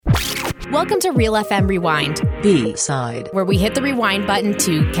Welcome to Real FM Rewind, B-side, where we hit the rewind button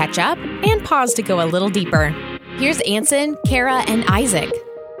to catch up and pause to go a little deeper. Here's Anson, Kara, and Isaac.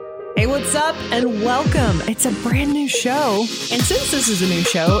 Hey, what's up? And welcome. It's a brand new show. And since this is a new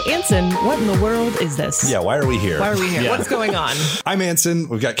show, Anson, what in the world is this? Yeah, why are we here? What's going on? I'm Anson.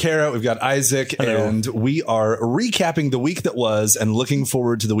 We've got Kara. We've got Isaac. Hello. And we are recapping the week that was and looking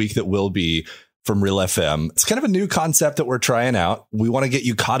forward to the week that will be from Real FM. It's kind of a new concept that we're trying out. We want to get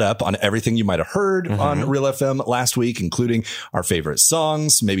you caught up on everything you might have heard on Real FM last week, including our favorite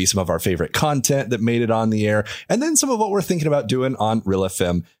songs, maybe some of our favorite content that made it on the air, and then some of what we're thinking about doing on Real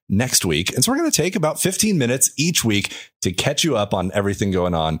FM next week. And so we're going to take about 15 minutes each week to catch you up on everything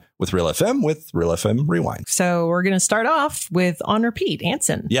going on with Real FM Rewind. So we're going to start off with On Repeat,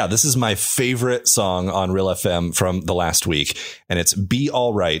 Anson. Yeah, this is my favorite song on Real FM from the last week, and it's Be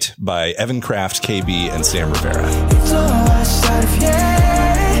All Right by Evan Kraft, KB, and Sam Rivera. It's all outside of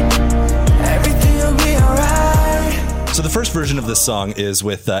everything will be alright. So the first version of this song is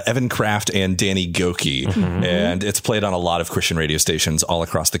with Evan Kraft and Danny Goki, and it's played on a lot of Christian radio stations all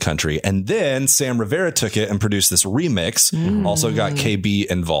across the country. And then Sam Rivera took it and produced this remix, also got KB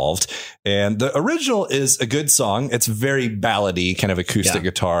involved. And the original is a good song. It's very ballady, kind of acoustic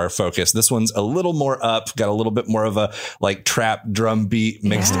guitar focused. This one's a little more up, got a little bit more of a like trap drum beat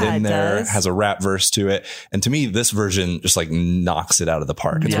mixed in there, has a rap verse to it. And to me, this version just like knocks it out of the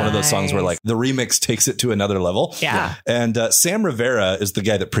park. It's one of those songs where like the remix takes it to another level. Yeah. And Sam Rivera is the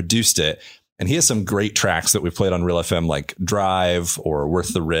guy that produced it. And he has some great tracks that we've played on Real FM, like Drive or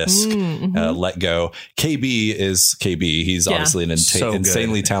Worth the Risk, Let Go. KB is KB. He's obviously an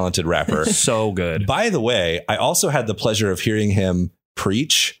insanely talented rapper. So good. By the way, I also had the pleasure of hearing him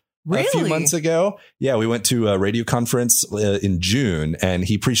preach a few months ago. Yeah, we went to a radio conference in June and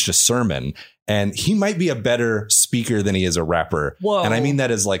he preached a sermon. And he might be a better speaker than he is a rapper. Whoa. And I mean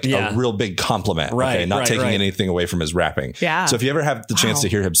that as like a real big compliment. Right. Not taking anything away from his rapping. Yeah. So if you ever have the chance to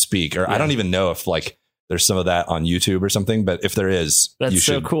hear him speak, or I don't even know if like there's some of that on YouTube or something, but if there is, you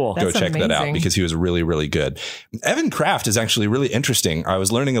should go check that out because he was really, really good. Evan Kraft is actually really interesting. I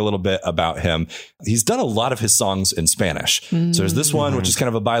was learning a little bit about him. He's done a lot of his songs in Spanish. So there's this one, which is kind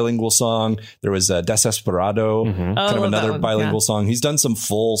of a bilingual song. There was Desesperado, kind of another bilingual song. He's done some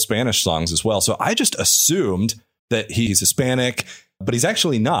full Spanish songs as well. So I just assumed that he's Hispanic, but he's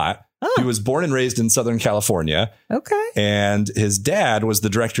actually not. He was born and raised in Southern California. Okay. And his dad was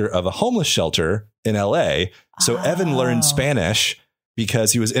the director of a homeless shelter in LA. So Evan learned Spanish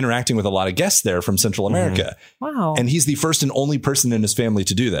because he was interacting with a lot of guests there from Central America. Wow. And he's the first and only person in his family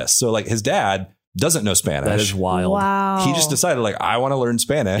to do this. So like his dad doesn't know Spanish. That is wild. Wow. He just decided like, I want to learn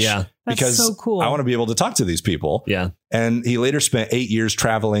Spanish because so cool. I want to be able to talk to these people. Yeah. And he later spent 8 years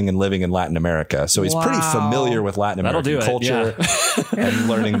traveling and living in Latin America. So he's pretty familiar with Latin American culture and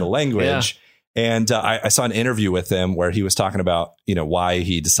learning the language. And I saw an interview with him where he was talking about, you know, why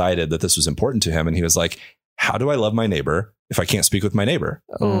he decided that this was important to him. And he was like, how do I love my neighbor if I can't speak with my neighbor?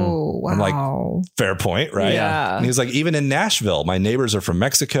 Oh, wow. I'm like, fair point, right? Yeah. And he was like, even in Nashville, my neighbors are from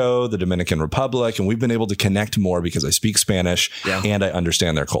Mexico, the Dominican Republic, and we've been able to connect more because I speak Spanish and I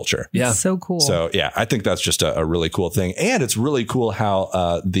understand their culture. Yeah. So cool. So, yeah, I think that's just a really cool thing. And it's really cool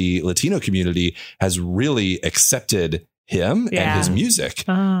how the Latino community has really accepted him and his music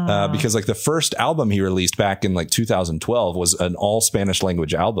because like the first album he released back in like 2012 was an all Spanish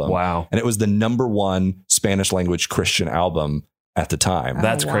language album. Wow. And it was the #1 Spanish language Christian album at the time.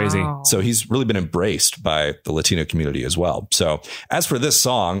 That's crazy. So he's really been embraced by the Latino community as well. So as for this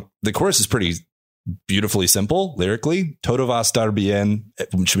song, the chorus is pretty beautifully simple lyrically. Todo va a estar bien,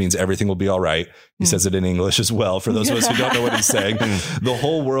 which means everything will be all right. He says it in English as well. For those of us who don't know what he's saying, the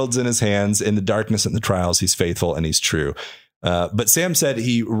whole world's in his hands. In the darkness and the trials, he's faithful and he's true. But Sam said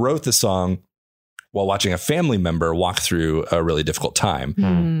he wrote the song while watching a family member walk through a really difficult time.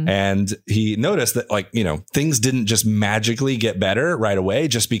 And he noticed that, like, you know, things didn't just magically get better right away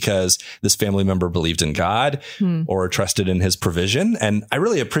just because this family member believed in God or trusted in his provision. And I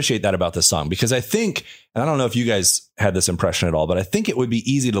really appreciate that about this song because I think, and I don't know if you guys had this impression at all, but I think it would be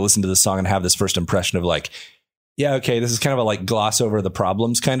easy to listen to this song and have this first impression of like, yeah, okay, this is kind of a like gloss over the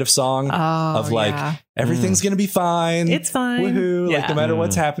problems kind of song of like, everything's going to be fine. It's fine. Woohoo. Like no matter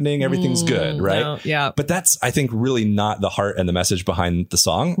what's happening, everything's good. Right. No, yeah. But that's, I think, really not the heart and the message behind the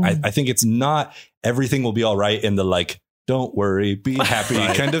song. I think it's not everything will be all right in the like, don't worry, be happy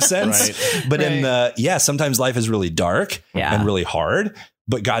kind of sense. But in the, sometimes life is really dark and really hard.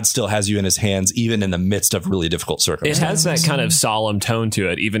 but God still has you in his hands, even in the midst of really difficult It circumstances. has that kind of solemn tone to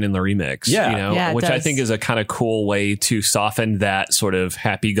it, even in the remix. Yeah. You know, Yeah, it which I does. think is a kind of cool way to soften that sort of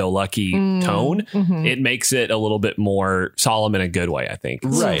happy-go-lucky tone. Mhm. It makes it a little bit more solemn in a good way, I think.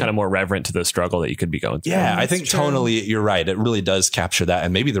 It's Right. kind of more reverent to the struggle that you could be going through. Yeah, I think true. tonally, you're right. It really does capture that.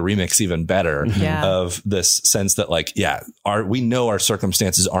 And maybe the remix even better Yeah. of this sense that like, we know our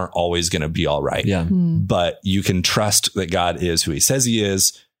circumstances aren't always going to be all right. Yeah. But you can trust that God is who he says he is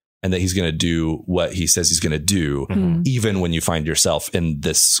and that he's going to do what he says he's going to do, even when you find yourself in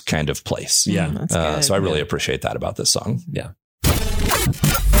this kind of place. Yeah. That's good. So I really appreciate that about this song. Yeah.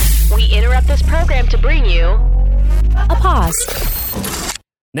 We interrupt this program to bring you A pause.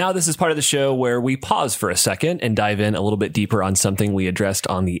 Now, this is part of the show where we pause for a second and dive in a little bit deeper on something we addressed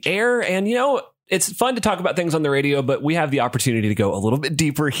on the air. And, you know, it's fun to talk about things on the radio, but we have the opportunity to go a little bit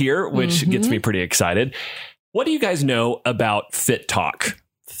deeper here, which gets me pretty excited. What do you guys know about Fit Talk?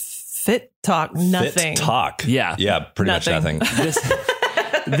 Fit talk, nothing. Fit talk. Yeah. Yeah, pretty much Nothing. nothing.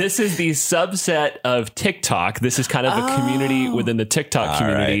 This is the subset of TikTok. This is kind of a community within the TikTok All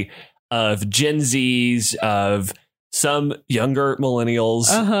community of Gen Zs, of some younger millennials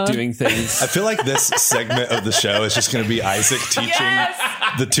doing things. I feel like this segment of the show is just going to be Isaac teaching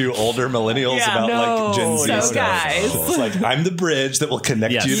the two older millennials Yeah, about like Gen Z so stuff. guys. It's like I'm the bridge that will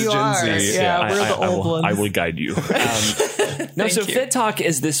connect Yes. you to You Gen are. Z. Yeah, we're the I old will, ones. I will guide you. No, so you. Fit Talk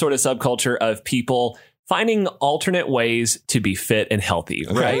is this sort of subculture of people finding alternate ways to be fit and healthy,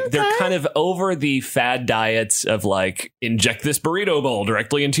 right? They're kind of over the fad diets of like inject this burrito bowl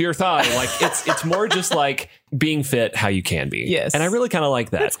directly into your thigh. Like it's more just like being fit how you can be. Yes. And I really kind of like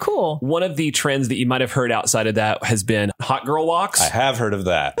that. That's cool. One of the trends that you might have heard outside of that has been hot girl walks. I have heard of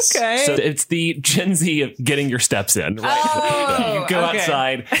that. Okay. So it's the Gen Z of getting your steps in, right? Oh, You go okay.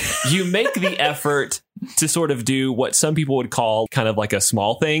 outside, you make the effort to sort of do what some people would call kind of like a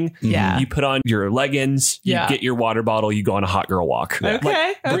small thing. Yeah. You put on your leggings, you Yeah. get your water bottle, you go on a hot girl walk.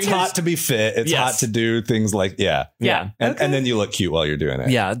 Okay. It's hot to be fit. It's Yes. hot to do things like, Yeah. And then you look cute while you're doing it.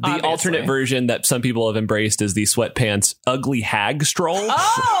 Yeah. The Obviously. alternate version that some people have embraced is the sweatpants ugly hag stroll.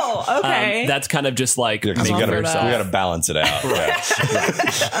 Oh, okay. That's kind of just like Because you making for gotta, that. we gotta balance it out. Yeah.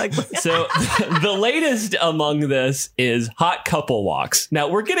 So the latest among this is hot couple walks. Now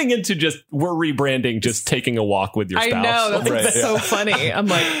we're getting into we're rebranding just taking a walk with your I spouse. know. That's Right, so funny. I'm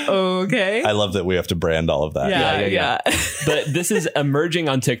like, okay. I love that we have to brand all of that. yeah. But this is emerging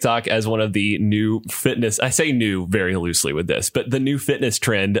on TikTok as one of the new fitness. I say new very loosely with this, but the new fitness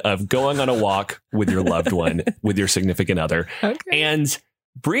trend of going on a walk with your loved one, with your significant other. Okay. And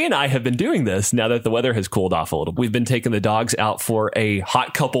Bree and I have been doing this now that the weather has cooled off a little. We've been taking the dogs out for a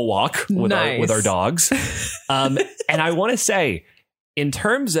hot couple walk with Nice. our dogs. And I want to say, in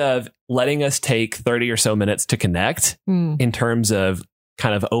terms of letting us take 30 or so minutes to connect, in terms of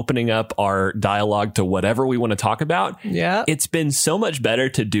kind of opening up our dialogue to whatever we want to talk about, Yeah. it's been so much better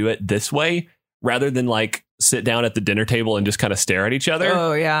to do it this way rather than like sit down at the dinner table and just kind of stare at each other.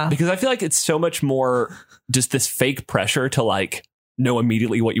 Oh, yeah. Because I feel like it's so much more just this fake pressure to like know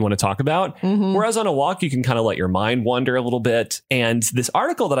immediately what you want to talk about. Mhm. Whereas on a walk, you can kind of let your mind wander a little bit. And this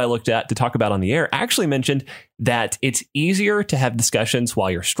article that I looked at to talk about on the air actually mentioned that it's easier to have discussions while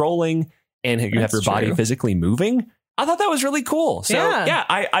you're strolling and you have That's your body true. physically moving. I thought that was really cool. So Yeah.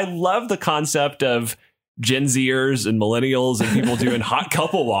 I love the concept of Gen Zers and millennials and people doing hot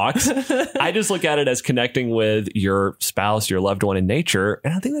couple walks. I just look at it as connecting with your spouse, your loved one in nature.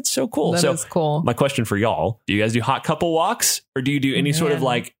 And I think that's so cool. That So is cool. my question for y'all, do you guys do hot couple walks or do you do any sort of Man.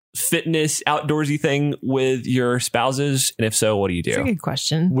 like fitness outdoorsy thing with your spouses? And if so, what do you That's a do? good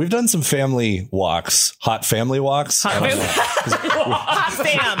question. We've done some family walks, hot family walks. Hot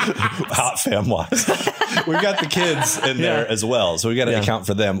fam. Hot fam walks. We've got the kids in there as well, so we got to account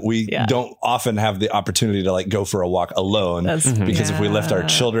for them. We Yeah. don't often have the opportunity to like go for a walk alone because if we left our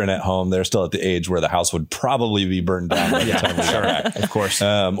children at home, they're still at the age where the house would probably be burned down by the time we got back. Of course.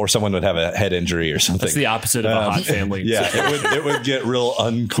 Or someone would have a head injury or something. That's the opposite of a hot family. Yeah, it would get real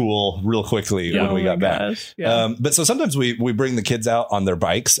uncool real quickly when we got back. Yeah. But so sometimes we bring the kids out on their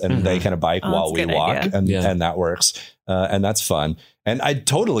bikes and they kind of bike Oh, while that's we a good walk, idea. and that works, and that's fun. And I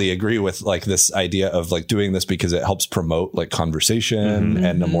totally agree with like this idea of like doing this because it helps promote like conversation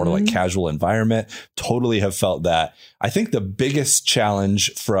and a more like casual environment. Totally have felt that. I think the biggest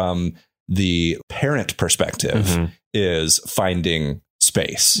challenge from the parent perspective is finding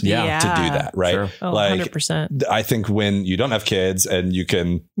space to Yeah. do that, right? Sure. Oh, Like 100%. I think when you don't have kids and you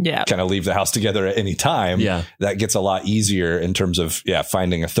can Yeah. kind of leave the house together at any time, Yeah. that gets a lot easier in terms of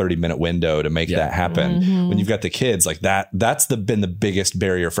finding a 30-minute window to make that happen. Mm-hmm. When you've got the kids, like that's been the biggest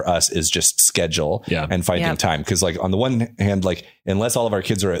barrier for us is just schedule and finding Yep. time. Because like on the one hand, like unless all of our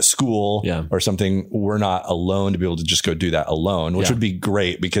kids are at school or something, we're not alone to be able to just go do that alone, which would be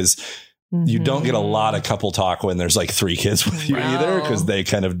great because you don't get a lot of couple talk when there's like 3 kids with you either, because they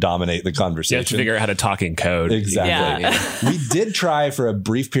kind of dominate the conversation. You have to figure out how to talk in code. Exactly. Yeah. We did try for a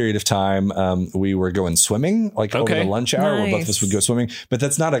brief period of time. We were going swimming, like over the lunch hour, where both of us would go swimming. But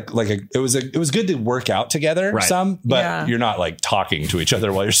that's not it was good to work out together some, but you're not like talking to each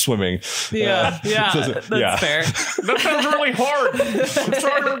other while you're swimming. That's fair. That sounds really hard. I'm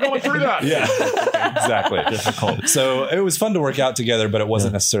sorry we're going through that. Yeah, exactly. Difficult. So it was fun to work out together, but it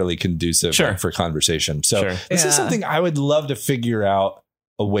wasn't necessarily conducive for conversation. So this is something I would love to figure out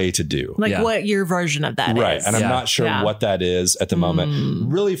a way to do. Like what your version of that is. Right. And I'm not sure what that is at the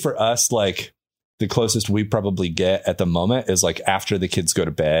moment. Really for us, like the closest we probably get at the moment is like after the kids go to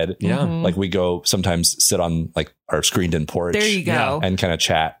bed. Yeah. Like we go sometimes sit on like our screened in porch. There you go. And kind of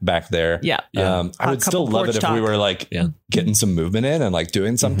chat back there. Yeah. I would still love it if we were like getting some movement in and like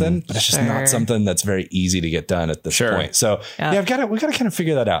doing something, but it's just not something that's very easy to get done at this point. So we got to kind of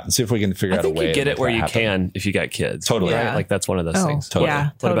figure that out and see if we can figure out a way. You get it where you can if you got kids. Totally. Right? Like that's one of those things. Totally. Yeah,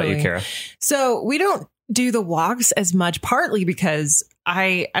 What about you, Kara? So we don't do the walks as much, partly because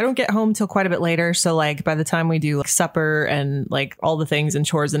I don't get home till quite a bit later. So like by the time we do like supper and like all the things and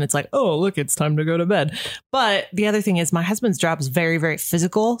chores, and it's like, oh, look, it's time to go to bed. But the other thing is my husband's job is very, very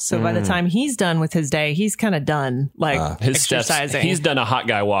physical. So by the time he's done with his day, he's kind of done like his exercising. Steps, he's done a hot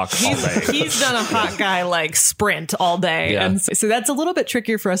guy walk all day. He's done a hot guy like sprint all day. Yeah. And so that's a little bit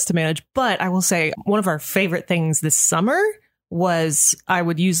trickier for us to manage. But I will say one of our favorite things this summer was, I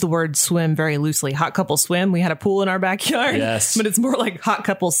would use the word swim very loosely. Hot couple swim. We had a pool in our backyard. Yes. But it's more like hot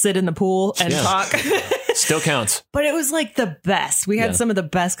couples sit in the pool and talk. Still counts. But it was like the best. We had some of the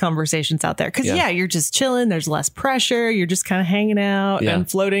best conversations out there. Because you're just chilling. There's less pressure. You're just kind of hanging out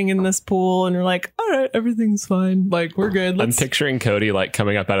and floating in this pool. And you're like, all right, everything's fine. Like, we're good. I'm picturing Cody like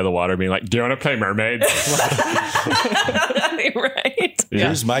coming up out of the water being like, do you want to play mermaids? Right.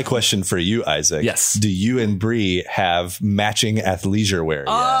 Here's my question for you, Isaac. Yes. Do you and Bree have matching athleisure wear?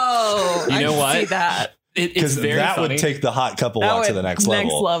 Oh, You know I what? see that. It's very that funny. would take the hot couple walk to the next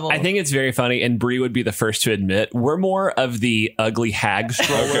level. I think it's very funny, and Bree would be the first to admit we're more of the ugly hag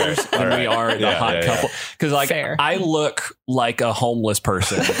strollers than we are the hot couple. Because like Fair. I look like a homeless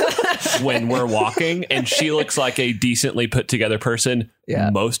person when we're walking, and she looks like a decently put together person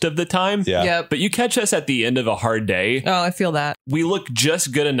most of the time. Yeah. Yep. But you catch us at the end of a hard day. Oh, I feel that. We look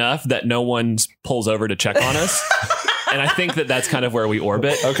just good enough that no one pulls over to check on us. And I think that that's kind of where we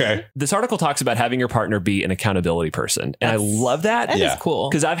orbit. Okay. This article talks about having your partner be an accountability person. And I love that. That is cool.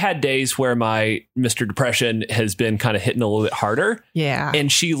 Because I've had days where my Mr. Depression has been kind of hitting a little bit harder. Yeah.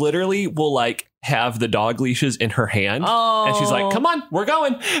 And she literally will like have the dog leashes in her hand. Oh. And she's like, come on, we're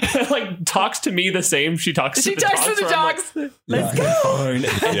going. And like talks to me the same she talks to the dogs. Where I'm Let's go. Fine.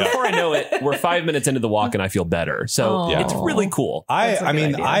 And before I know it, we're 5 minutes into the walk and I feel better. So it's really cool. I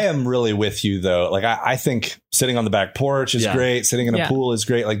mean, idea. I am really with you though. Like I think sitting on the back porch is great. Sitting in a pool is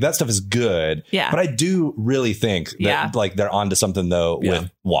great. Like that stuff is good. Yeah. But I do really think that like they're onto something though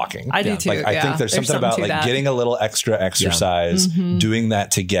with walking. I do too. Like I think there's something about like getting a little extra exercise, doing that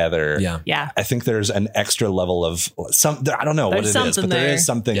together. Yeah. I think there's an extra level of I don't know what it is, but there is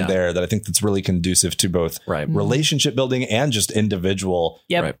something there that I think that's really conducive to both relationship building and just individual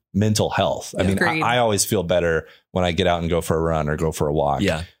mental health. I mean, I always feel better when I get out and go for a run or go for a walk.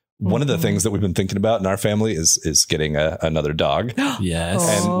 Yeah. One of the things that we've been thinking about in our family is getting another dog.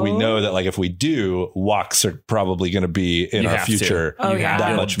 Yes. And we know that like if we do, walks are probably going to be in our future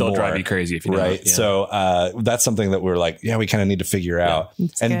that much more. They'll drive you crazy if you don't. Right. So that's something that we're like, we kind of need to figure out.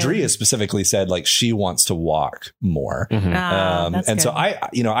 And Drea specifically said like she wants to walk more. And so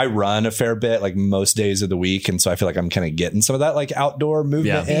I run a fair bit like most days of the week. And so I feel like I'm kind of getting some of that like outdoor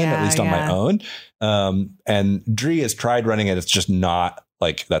movement in, at least on my own. And Drea has tried running it. It's just not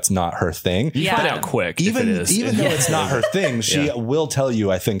like that's not her thing. You find out quick. Even if it is. though it's not her thing, she will tell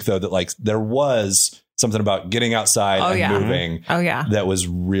you, I think, though, that like there was something about getting outside and moving that was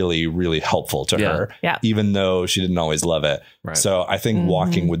really, really helpful to her, even though she didn't always love it. Right. So I think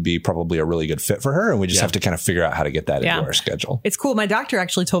walking would be probably a really good fit for her. And we just have to kind of figure out how to get that into our schedule. It's cool. My doctor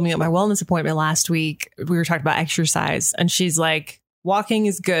actually told me at my wellness appointment last week, we were talking about exercise, and she's like, walking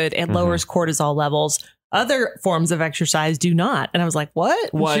is good. It lowers cortisol levels. Other forms of exercise do not. And I was like,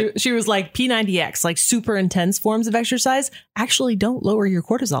 what? What? She was like, P90X, like super intense forms of exercise actually don't lower your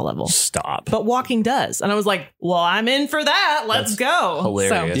cortisol level. Stop. But walking does. And I was like, well, I'm in for that. Let's go.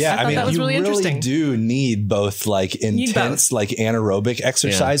 hilarious. So Yeah, I thought I mean, that was you really interesting. do need both like intense, like anaerobic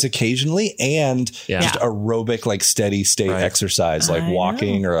exercise occasionally and Yeah. just aerobic, like steady state Right. exercise, like I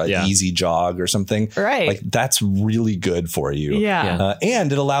walking or an Yeah. easy jog or something. Right. Like that's really good for you. Yeah.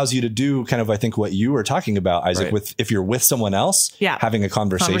 And it allows you to do kind of, I think, what you were talking about, Isaac, Right. with if you're with someone else, Yeah. having a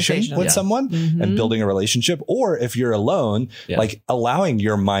conversation with Yeah. someone and building a relationship, or if you're alone, Yeah. like allowing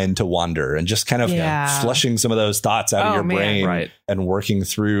your mind to wander and just kind of Yeah. flushing some of those thoughts out of Oh, your man. brain Right. and working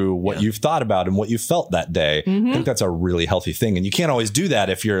through what you've thought about and what you felt that day. I think that's a really healthy thing. And you can't always do that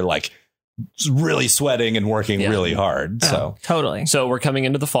if you're like really sweating and working Yeah. really hard. So Totally. So we're coming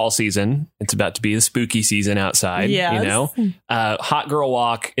into the fall season. It's about to be the spooky season outside. Yes. You know, hot girl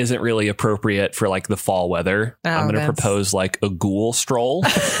walk isn't really appropriate for like the fall weather. Oh, I'm going to that's- propose like a ghoul stroll.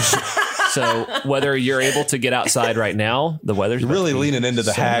 So whether you're able to get outside right now, the weather's you're about really to be leaning into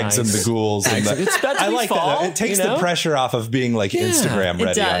the so hags and nice. the ghouls. And the, It's about to I be like fall, that. It takes you know? the pressure off of being like Instagram it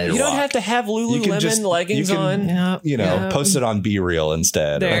ready on does. your You don't walk. have to have You can just- Lululemon leggings you can- on. Yeah. You know, post it on Be Real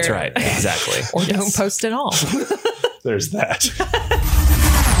instead. There. That's right. Exactly. Or don't post at all. There's that.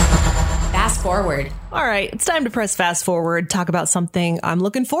 Fast forward. All right, it's time to press fast forward, talk about something I'm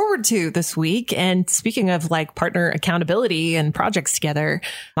looking forward to this week. And speaking of like partner accountability and projects together,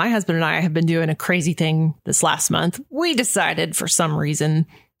 my husband and I have been doing a crazy thing this last month. We decided for some reason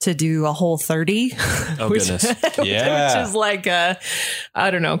to do a whole 30. Oh, goodness. Yeah. Which is like, I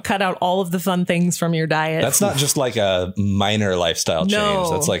don't know, cut out all of the fun things from your diet. That's not just like a minor lifestyle change.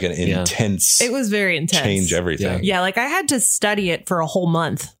 No. That's like an Yeah. intense It was very intense. change everything. Yeah, like I had to study it for a whole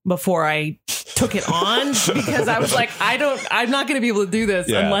month before I took it on because I was like, I'm not going to be able to do this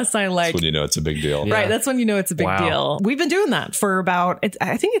Yeah. unless I like. That's when you know it's a big deal. Yeah. Right. That's when you know it's a big Wow. deal. We've been doing that for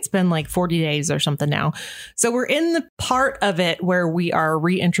I think it's been like 40 days or something now. So we're in the part of it where we are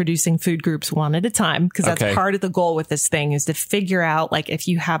reintroducing food groups one at a time because that's Okay. part of the goal with this thing is to figure out like if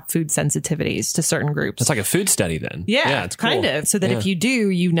you have food sensitivities to certain groups. It's like a food study then. Yeah, it's cool. kind of. So that Yeah. if you do,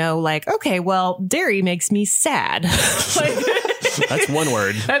 you know, like, okay, well, dairy makes me sad. Like, That's one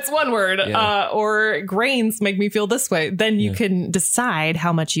word. that's one word. Yeah. Or grains make me feel this way. Then you can decide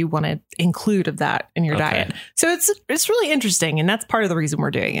how much you want to include of that in your Okay. diet. So it's really interesting. And that's part of the reason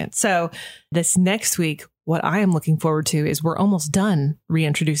we're doing it. So this next week, what I am looking forward to is we're almost done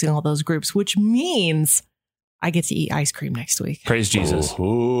reintroducing all those groups, which means I get to eat ice cream next week. Praise Jesus.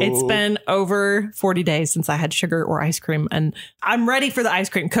 Ooh. It's been over 40 days since I had sugar or ice cream, and I'm ready for the ice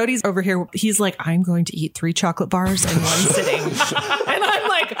cream. Cody's over here. He's like, I'm going to eat 3 chocolate bars in one sitting. And I'm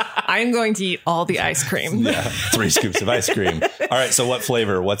like, I'm going to eat all the ice cream. Yeah, 3 scoops of ice cream. All right, so what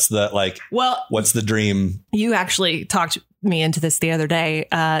flavor? What's the dream? You actually talked me into this the other day.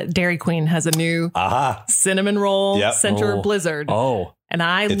 Dairy Queen has a new Aha. cinnamon roll Yep. center Oh. blizzard. Oh, And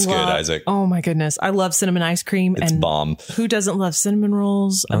It's good, Isaac. Oh my goodness. I love cinnamon ice cream. It's and bomb. who doesn't love cinnamon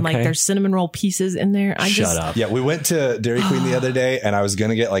rolls? And like Okay. there's cinnamon roll pieces in there. shut up. Yeah, we went to Dairy Queen the other day and I was going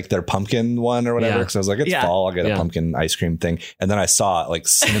to get like their pumpkin one or whatever Yeah. because I was like, it's Yeah. fall. I'll get Yeah. a pumpkin ice cream thing. And then I saw like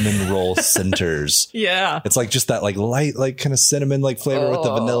cinnamon roll centers. Yeah. It's like just that like light, like kind of cinnamon like flavor with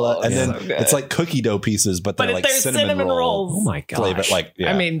the vanilla. And so then good. it's like cookie dough pieces, but they're like there's cinnamon rolls. rolls. Oh my gosh. Flavor. Like,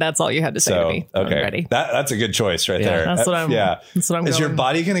 yeah. I mean, that's all you had to say to so, me. I'm okay. ready. That's a good choice right Yeah. there. That's what I'm. yeah. That's what I'm. Is your going.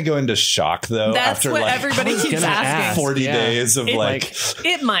 body going to go into shock though? That's after what like everybody keeps gonna asking. ask. 40 Yeah. days of It- like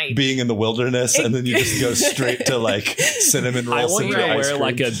It might. being in the wilderness and then you just go straight to like cinnamon roll I want you center to ice wear cream.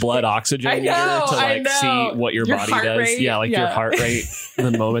 like a blood oxygen I meter know, to I like know. see what your body heart does. rate, Yeah, like your yeah. heart rate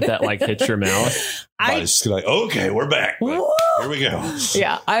the moment that like hits your mouth. Body's just gonna be like, okay, we're back. Like, here we go.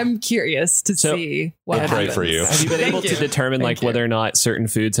 Yeah, I'm curious to So, see what I'll pray happens. for you. Have you been Thank able you. to determine like Thank you. whether or not certain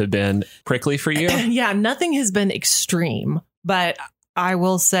foods have been prickly for you? Yeah, nothing has been extreme, but I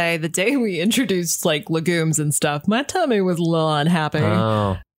will say the day we introduced like legumes and stuff, my tummy was a little unhappy.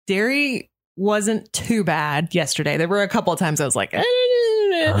 Oh, Dairy wasn't too bad yesterday. There were a couple of times I was like,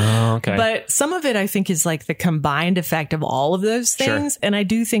 okay. But some of it, I think, is like the combined effect of all of those Sure. things. And I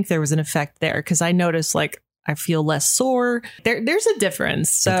do think there was an effect there because I noticed like I feel less sore. There's a difference.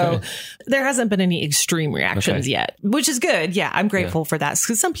 So Okay. there hasn't been any extreme reactions Okay. yet, which is good. Yeah, I'm grateful for that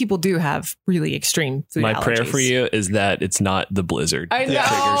because some people do have really extreme food My allergies. prayer for you is that it's not the blizzard. I know. that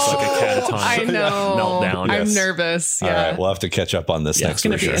triggers like a catatonic I know. meltdown. I'm Yes. nervous. All Yeah. right, we'll have to catch up on this Yeah, next it's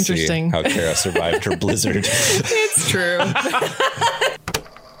gonna for be sure. interesting. See how Kara survived her blizzard. It's true.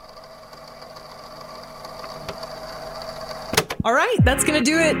 All right, that's going to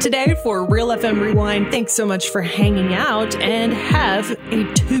do it today for Real FM Rewind. Thanks so much for hanging out and have a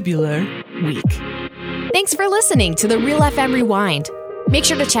tubular week. Thanks for listening to the Real FM Rewind. Make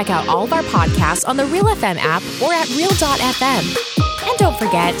sure to check out all of our podcasts on the Real FM app or at Real.fm. And don't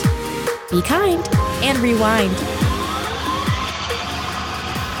forget, be kind and rewind.